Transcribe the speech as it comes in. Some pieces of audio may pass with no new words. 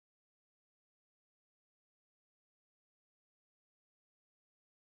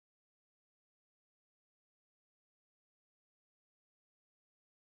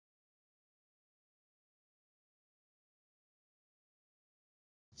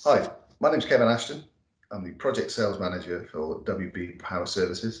Hi, my name's Kevin Ashton. I'm the Project Sales Manager for WB Power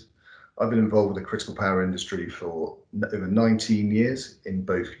Services. I've been involved with the critical power industry for over 19 years in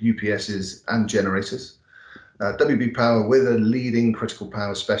both UPSs and generators. WB Power, we're the leading critical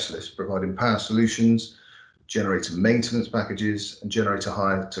power specialist, providing power solutions, generator maintenance packages, and generator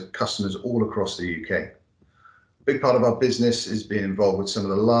hire to customers all across the UK. A big part of our business is being involved with some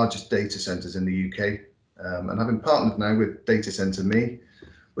of the largest data centres in the UK, and having partnered now with DCME,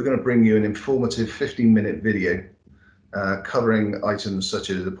 we're going to bring you an informative 15-minute video covering items such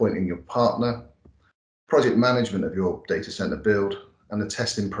as appointing your partner, project management of your data center build, and the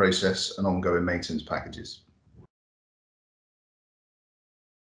testing process and ongoing maintenance packages.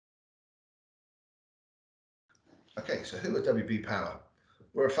 Okay, so who are WB Power?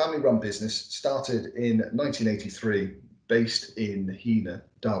 We're a family-run business started in 1983, based in Heanor,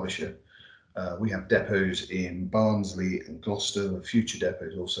 Derbyshire. We have depots in Barnsley and Gloucester, with future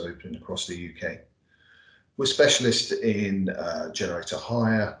depots also opening across the UK. We're specialists in generator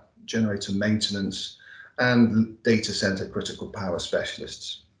hire, generator maintenance, and data center critical power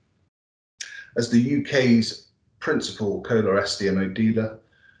specialists. As the UK's principal Kohler SDMO dealer,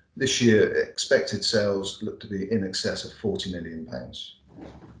 this year expected sales look to be in excess of £40 million.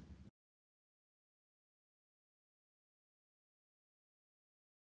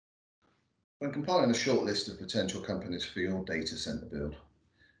 When compiling a short list of potential companies for your data center build,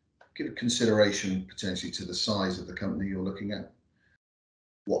 give consideration potentially to the size of the company you're looking at,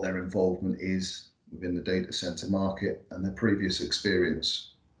 what their involvement is within the data center market, and their previous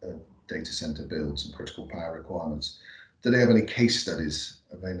experience of data center builds and critical power requirements. Do they have any case studies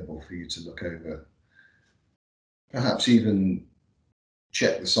available for you to look over? Perhaps even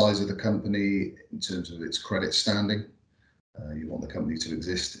check the size of the company in terms of its credit standing. You want the company to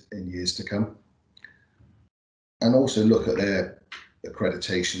exist in years to come. And also look at their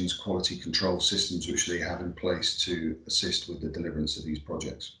accreditations, quality control systems which they have in place to assist with the deliverance of these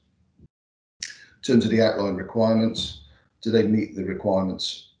projects. In terms of the outline requirements, do they meet the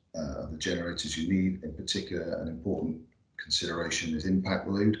requirements of the generators you need? In particular, an important consideration is impact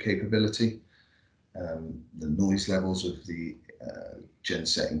load capability, the noise levels of the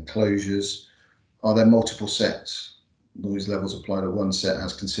genset enclosures. Are there multiple sets? Noise levels applied at one set,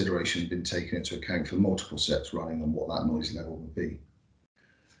 has consideration been taken into account for multiple sets running and what that noise level would be?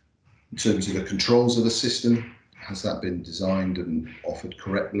 In terms of the controls of the system, has that been designed and offered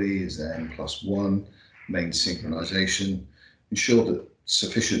correctly? Is there N+1, main synchronization? Ensure that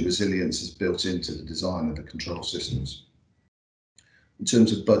sufficient resilience is built into the design of the control systems. In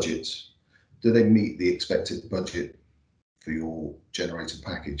terms of budgets, do they meet the expected budget for your generator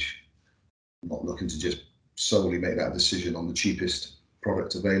package? I'm not looking to just solely make that decision on the cheapest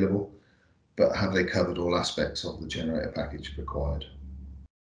product available, but have they covered all aspects of the generator package required?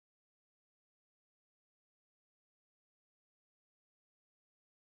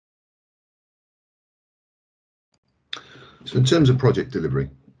 So in terms of project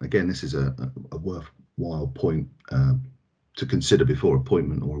delivery, again, this is a worthwhile point to consider before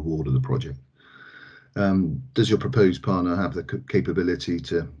appointment or award of the project. Does your proposed partner have the capability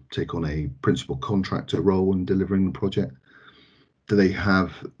to take on a principal contractor role in delivering the project? Do they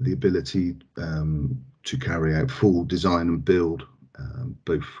have the ability to carry out full design and build,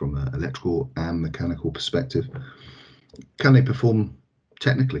 both from an electrical and mechanical perspective? Can they perform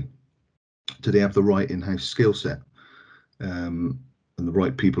technically? Do they have the right in-house skill set and the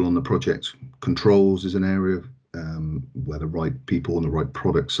right people on the project? Controls is an area where the right people and the right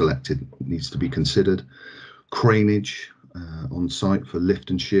product selected needs to be considered. Craneage on site for lift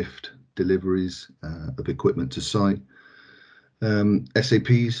and shift deliveries of equipment to site.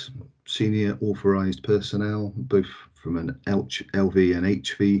 SAPs, senior authorized personnel, both from an LV and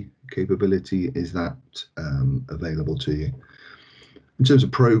HV capability, is that available to you? In terms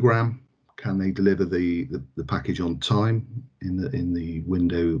of program, can they deliver the package on time in the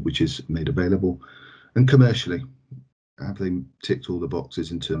window which is made available? And commercially, have they ticked all the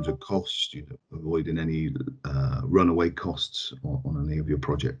boxes in terms of cost, avoiding any runaway costs on any of your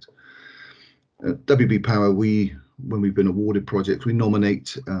project? At WB Power, when we've been awarded projects, we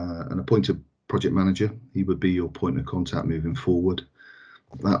nominate an appointed project manager. He would be your point of contact moving forward.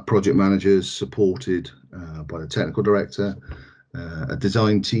 That project manager is supported by the technical director, a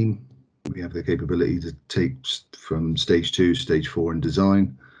design team. We have the capability to take from stage 2, stage 4 in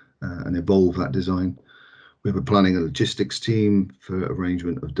design and evolve that design. We have a planning and logistics team for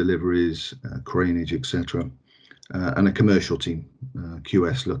arrangement of deliveries, craneage, etc. And a commercial team,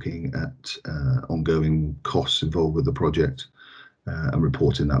 QS, looking at ongoing costs involved with the project and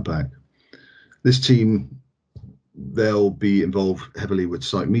reporting that back. This team They'll be involved heavily with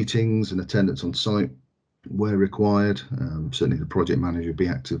site meetings and attendance on site where required. Certainly the project manager would be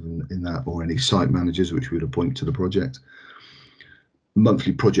active in that, or any site managers which we would appoint to the project.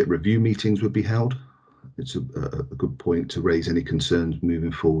 Monthly project review meetings would be held. It's a good point to raise any concerns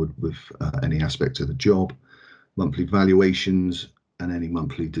moving forward with any aspect of the job. Monthly valuations and any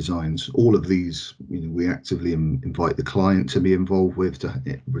monthly designs. All of these, we actively invite the client to be involved with,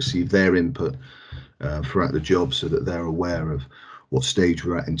 to receive their input throughout the job, so that they're aware of what stage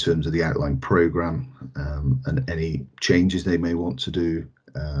we're at in terms of the outline program, and any changes they may want to do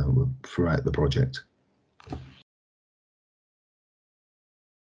throughout the project.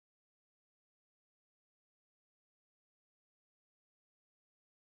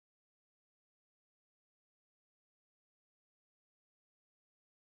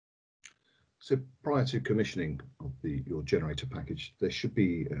 So prior to commissioning of your generator package, there should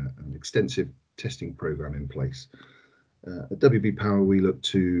be an extensive testing program in place. At WB Power, we look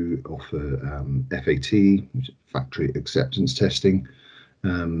to offer FAT, factory acceptance testing.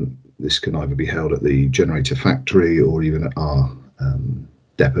 This can either be held at the generator factory or even at our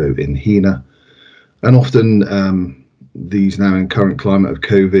depot in Hina. And often these, now in current climate of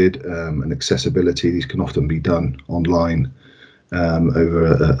COVID and accessibility, these can often be done online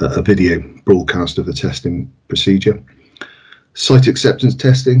over a video broadcast of the testing procedure. Site acceptance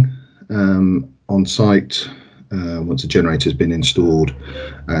testing on site, once a generator has been installed,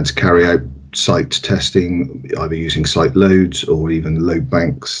 and to carry out site testing either using site loads or even load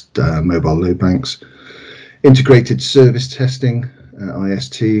banks, mobile load banks. Integrated service testing,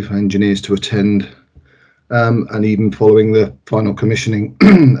 IST, for engineers to attend, and even following the final commissioning,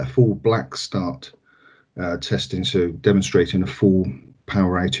 a full black start testing, so demonstrating a full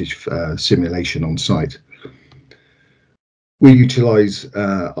power outage simulation on site. We utilise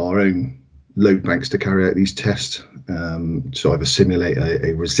our own load banks to carry out these tests, to either simulate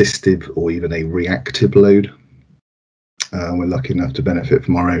a resistive or even a reactive load. We're lucky enough to benefit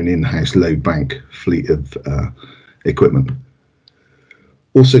from our own in-house load bank fleet of equipment.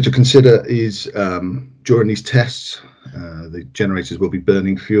 Also to consider is during these tests, the generators will be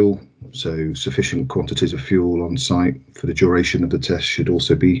burning fuel, so sufficient quantities of fuel on site for the duration of the test should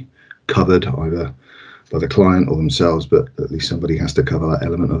also be covered either by the client or themselves, but at least somebody has to cover that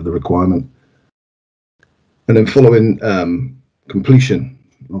element of the requirement. And then following completion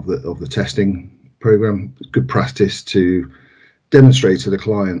of the testing program, it's good practice to demonstrate to the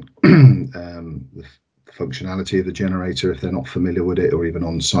client the functionality of the generator if they're not familiar with it, or even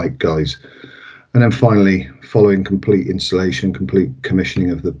on-site guys. And then finally, following complete installation, complete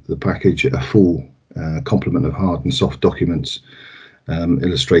commissioning of the package, a full complement of hard and soft documents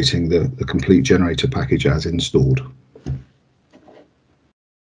illustrating the complete generator package as installed.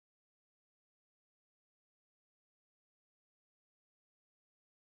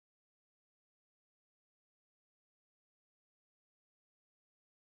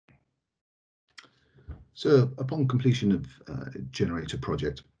 So upon completion of a generator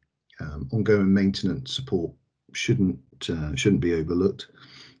project, ongoing maintenance support shouldn't be overlooked.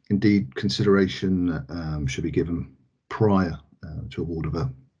 Indeed, consideration should be given prior to award of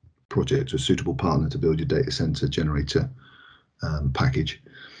a project to a suitable partner to build your data center generator package.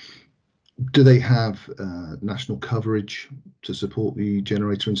 Do they have national coverage to support the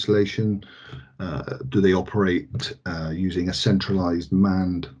generator installation? Do they operate using a centralized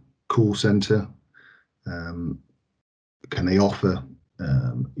manned call center? Can they offer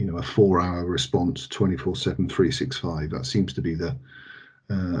a 4-hour response 24/7, 365? That seems to be the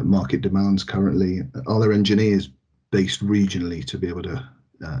market demands currently. Are there engineers based regionally to be able to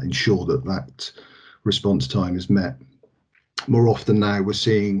ensure that response time is met? More often now we're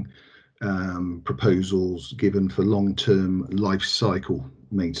seeing proposals given for long-term life cycle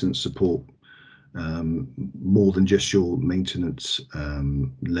maintenance support, more than just your maintenance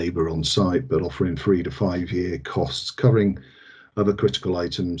labour on site, but offering 3 to 5 year costs, covering other critical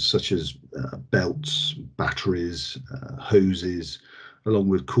items such as belts, batteries, hoses, along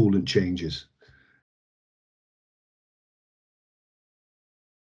with coolant changes.